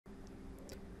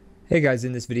Hey guys,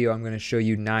 in this video I'm going to show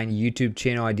you 9 YouTube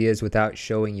channel ideas without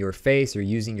showing your face or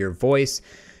using your voice.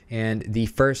 And the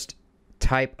first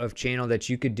type of channel that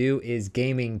you could do is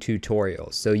gaming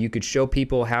tutorials. So you could show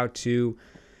people how to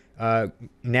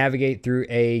navigate through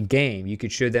a game. You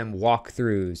could show them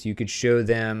walkthroughs. You could show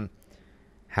them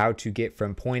how to get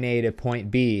from point A to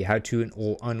point B, how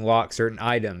to unlock certain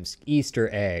items, Easter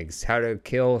eggs, how to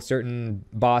kill certain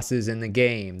bosses in the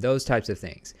game, those types of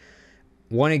things.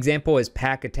 One example is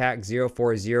Pack Attack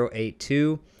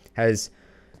 04082, has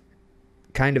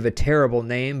kind of a terrible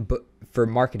name but for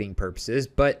marketing purposes,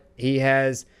 but he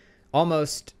has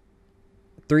almost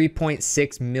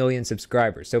 3.6 million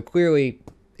subscribers. So clearly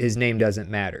his name doesn't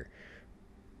matter.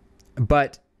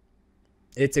 But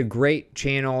it's a great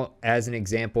channel as an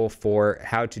example for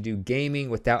how to do gaming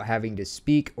without having to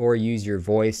speak or use your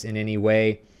voice in any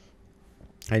way.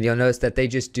 And you'll notice that they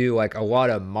just do like a lot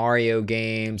of Mario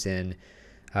games and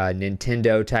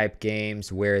Nintendo type games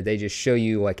where they just show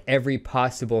you like every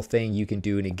possible thing you can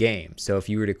do in a game. So if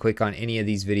you were to click on any of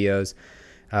these videos,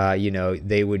 you know,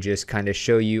 they would just kind of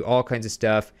show you all kinds of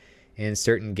stuff in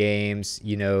certain games.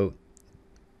 You know,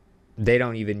 they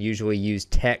don't even usually use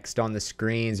text on the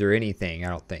screens or anything, I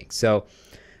don't think. So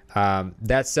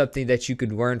that's something that you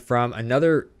could learn from.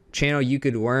 Another channel you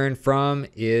could learn from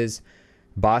is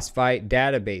boss fight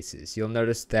databases. You'll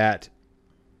notice that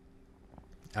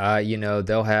you know,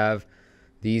 they'll have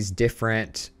these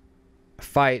different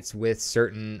fights with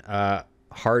certain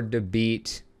hard to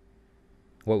beat,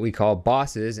 what we call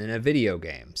bosses in a video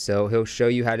game. So he'll show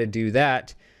you how to do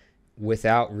that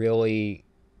without really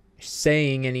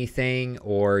saying anything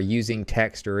or using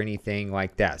text or anything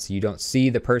like that. So you don't see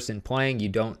the person playing, you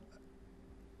don't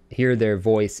hear their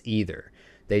voice either.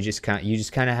 You just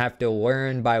kind of have to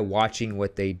learn by watching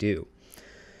what they do.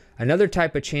 Another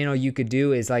type of channel you could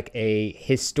do is like a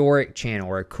historic channel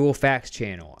or a cool facts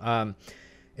channel.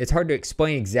 It's hard to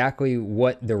explain exactly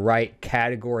what the right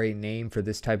category name for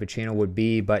this type of channel would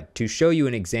be, but to show you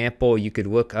an example, you could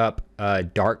look up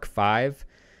Dark 5,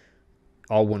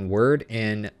 all one word,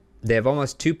 and they have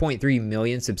almost 2.3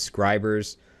 million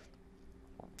subscribers.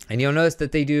 And you'll notice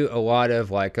that they do a lot of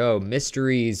like, oh,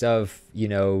 mysteries of, you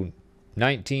know,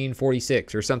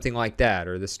 1946 or something like that,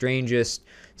 or the strangest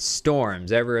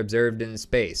storms ever observed in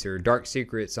space, or dark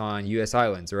secrets on US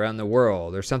islands around the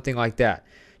world, or something like that.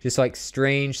 Just like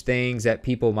strange things that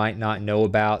people might not know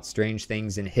about, strange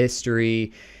things in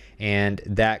history and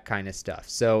that kind of stuff.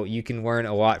 So you can learn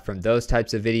a lot from those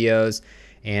types of videos,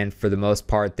 and for the most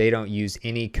part they don't use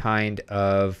any kind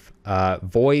of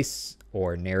voice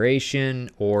or narration,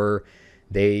 or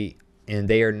they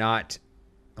are not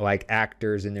like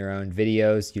actors in their own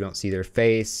videos. You don't see their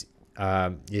face.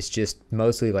 It's just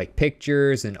mostly like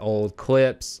pictures and old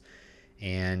clips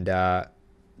and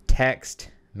text.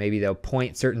 Maybe they'll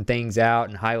point certain things out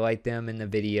and highlight them in the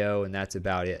video, and that's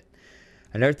about it.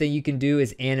 Another thing you can do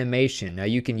is animation. Now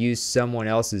you can use someone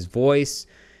else's voice.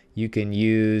 You can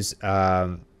use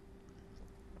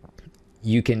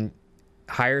you can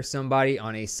hire somebody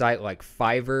on a site like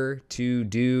Fiverr to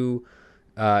do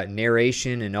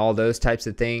narration and all those types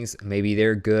of things. Maybe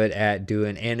they're good at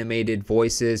doing animated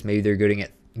voices. Maybe they're good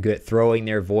at throwing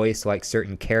their voice like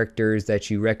certain characters that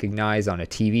you recognize on a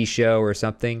TV show or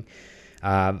something.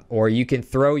 Or you can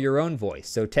throw your own voice.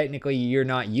 So technically you're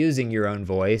not using your own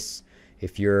voice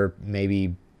if you're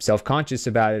maybe self-conscious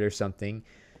about it or something,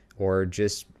 or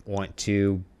just want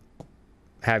to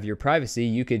have your privacy.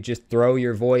 You could just throw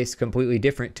your voice completely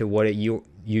different to what it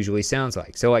usually sounds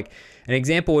like. So like an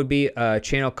example would be a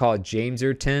channel called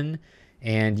Jameserton,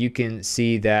 and you can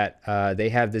see that they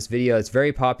have this video that's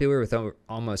very popular with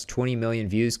almost 20 million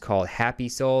views called Happy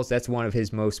Souls. That's one of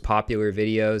his most popular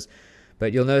videos.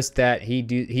 But you'll notice that he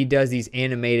does these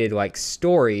animated like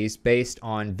stories based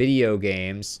on video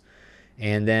games,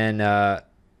 and then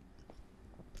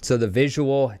so the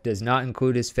visual does not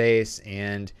include his face,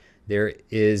 and there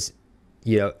is,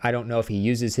 you know, I don't know if he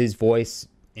uses his voice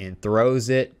and throws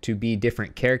it to be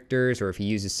different characters, or if he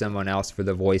uses someone else for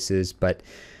the voices. But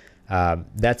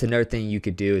that's another thing you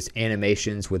could do, is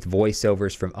animations with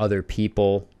voiceovers from other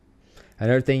people.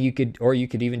 Another thing you could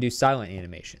even do silent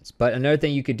animations. But another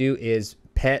thing you could do is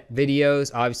pet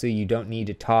videos. Obviously you don't need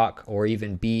to talk or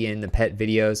even be in the pet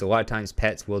videos. A lot of times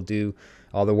pets will do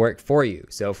all the work for you.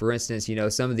 So for instance, you know,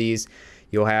 some of these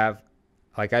you'll have,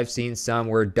 like I've seen some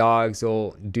where dogs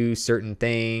will do certain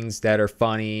things that are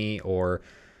funny, or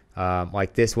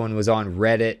like this one was on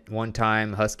Reddit one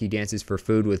time, Husky dances for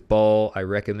food with bowl. I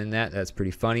recommend that. That's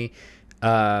pretty funny.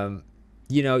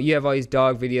 You know, you have all these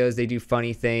dog videos. They do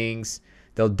funny things.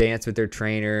 they'll dance with their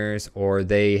trainers, or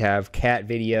they have cat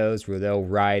videos where they'll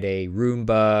ride a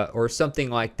Roomba or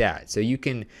something like that. So you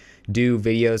can do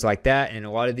videos like that, and a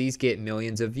lot of these get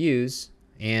millions of views,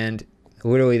 and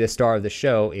literally the star of the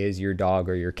show is your dog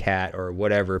or your cat or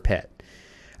whatever pet.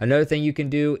 Another thing you can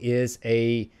do is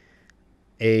a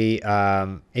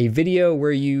video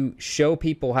where you show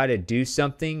people how to do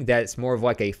something that's more of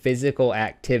like a physical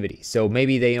activity. So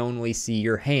maybe they only see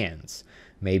your hands.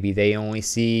 Maybe they only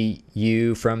see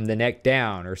you from the neck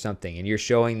down or something, and you're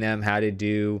showing them how to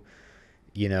do,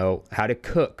 you know, how to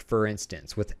cook, for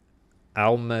instance, with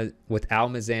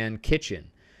Almazan Kitchen.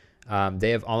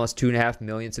 They have almost 2.5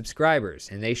 million subscribers,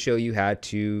 and they show you how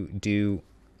to do,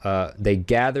 they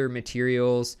gather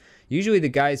materials. Usually the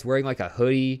guy's wearing like a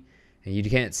hoodie and you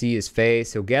can't see his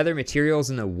face. He'll gather materials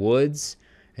in the woods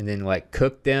and then like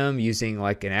cook them using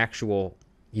like an actual,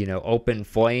 you know, open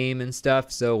flame and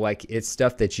stuff. So like it's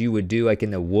stuff that you would do like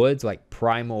in the woods, like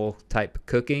primal type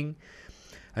cooking.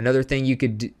 Another thing you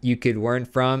could learn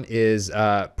from is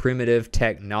primitive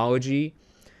technology.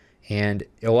 And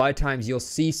a lot of times you'll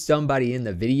see somebody in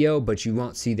the video, but you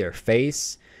won't see their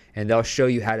face, and they'll show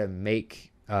you how to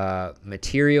make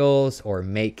materials or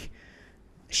make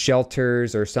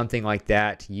shelters or something like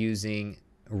that using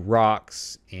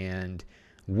rocks and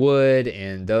wood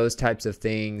and those types of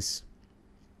things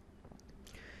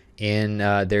in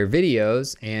their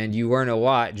videos, and you learn a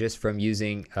lot just from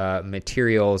using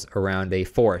materials around a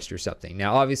forest or something.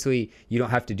 Now obviously you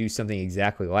don't have to do something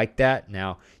exactly like that.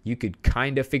 Now you could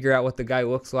kind of figure out what the guy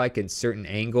looks like in certain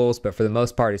angles, but for the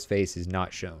most part his face is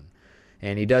not shown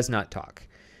and he does not talk.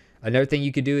 Another thing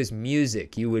you could do is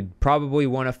music. You would probably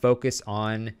want to focus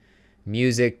on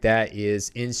music that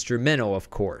is instrumental, of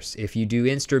course. If you do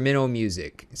instrumental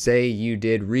music, say you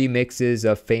did remixes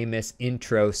of famous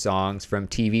intro songs from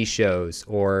TV shows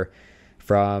or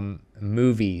from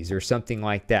movies or something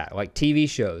like that. Like TV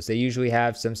shows, they usually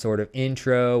have some sort of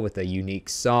intro with a unique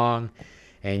song,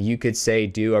 and you could say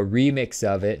do a remix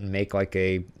of it and make like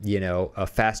a, you know, a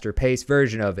faster paced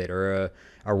version of it, or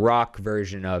a rock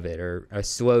version of it, or a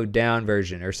slowed down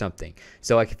version or something.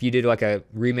 So like if you did like a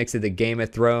remix of the Game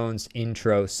of Thrones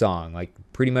intro song, like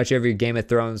pretty much every Game of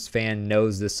Thrones fan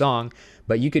knows the song,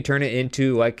 but you could turn it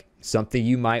into like something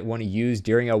you might want to use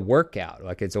during a workout,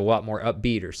 like it's a lot more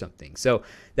upbeat or something. So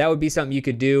that would be something you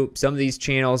could do. Some of these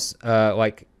channels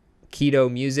like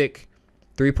Keto Music,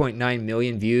 3.9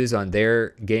 million views on their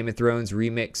Game of Thrones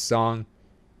remix song.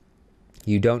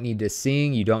 You don't need to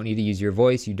sing, you don't need to use your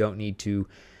voice, you don't need to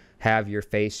have your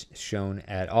face shown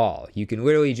at all. You can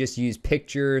literally just use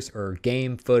pictures or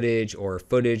game footage or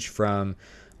footage from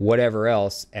whatever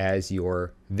else as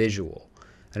your visual.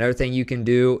 Another thing you can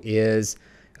do is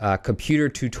computer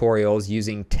tutorials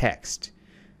using text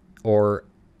or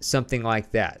something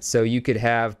like that. So you could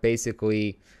have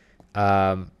basically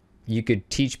you could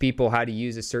teach people how to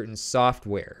use a certain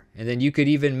software, and then you could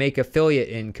even make affiliate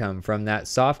income from that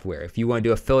software. If you want to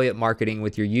do affiliate marketing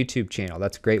with your YouTube channel,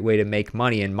 that's a great way to make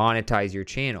money and monetize your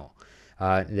channel.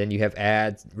 Then you have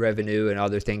ads revenue and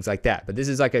other things like that. But this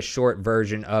is like a short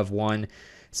version of one.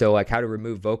 So like how to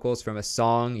remove vocals from a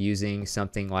song using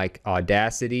something like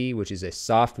Audacity, which is a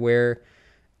software.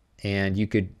 And you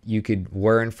could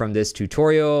learn from this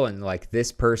tutorial, and like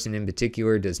this person in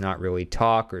particular does not really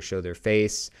talk or show their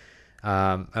face.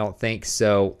 I don't think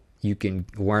so. You can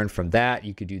learn from that.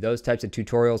 You could do those types of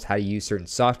tutorials, how to use certain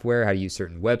software, how to use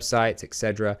certain websites,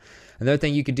 etc. Another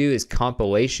thing you could do is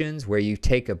compilations, where you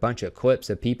take a bunch of clips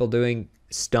of people doing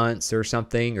stunts or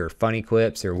something, or funny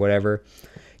clips or whatever.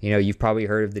 You know, you've probably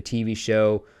heard of the TV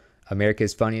show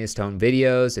America's Funniest Home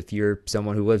Videos. If you're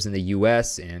someone who lives in the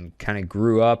US and kind of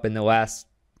grew up in the last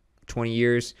 20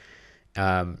 years,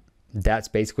 that's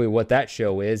basically what that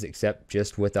show is, except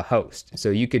just with a host. So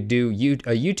you could do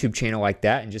a YouTube channel like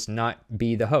that and just not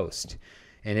be the host,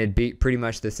 and it'd be pretty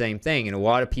much the same thing. And a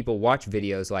lot of people watch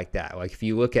videos like that. Like if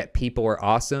you look at People Are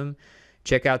Awesome,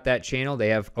 check out that channel. They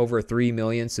have over 3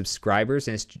 million subscribers,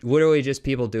 and it's literally just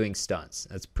people doing stunts.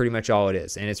 That's pretty much all it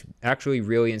is. And it's actually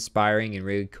really inspiring and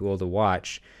really cool to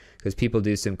watch, because people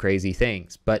do some crazy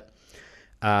things. But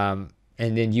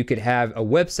and then you could have a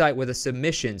website with a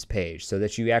submissions page, so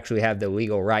that you actually have the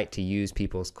legal right to use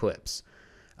people's clips.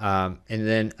 And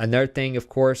then another thing, of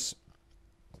course,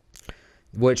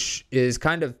 which is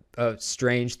kind of a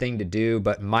strange thing to do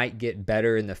but might get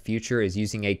better in the future, is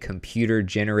using a computer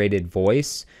generated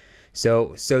voice.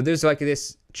 So there's like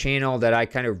this channel that I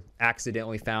kind of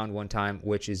accidentally found one time,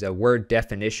 which is a word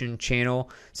definition channel.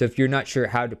 So if you're not sure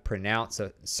how to pronounce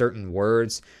certain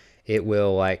words, it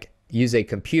will like use a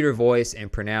computer voice and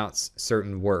pronounce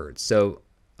certain words. So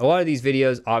a lot of these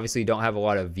videos obviously don't have a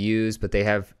lot of views, but they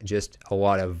have just a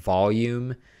lot of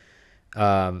volume.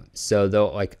 So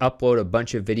they'll like upload a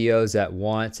bunch of videos at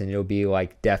once, and it'll be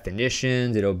like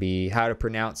definitions, it'll be how to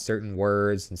pronounce certain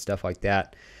words and stuff like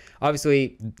that.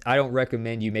 Obviously, I don't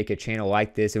recommend you make a channel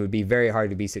like this. It would be very hard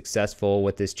to be successful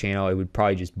with this channel. It would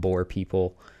probably just bore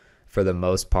people for the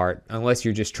most part, unless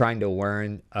you're just trying to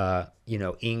learn, you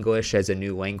know, English as a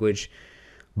new language.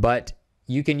 But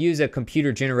you can use a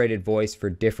computer-generated voice for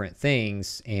different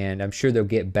things, and I'm sure they'll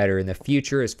get better in the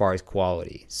future as far as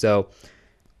quality. So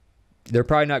they're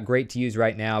probably not great to use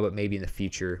right now, but maybe in the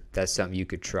future, that's something you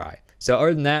could try. So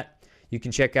other than that, you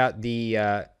can check out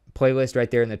the playlist right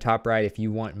there in the top right if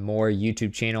you want more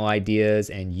YouTube channel ideas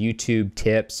and YouTube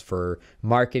tips for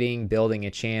marketing, building a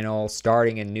channel,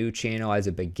 starting a new channel as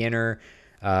a beginner,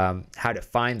 how to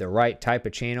find the right type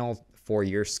of channel for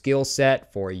your skill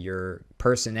set, for your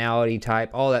personality type,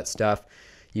 all that stuff.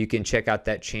 You can check out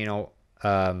that channel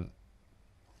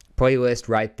playlist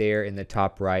right there in the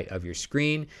top right of your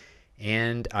screen.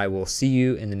 And I will see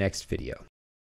you in the next video.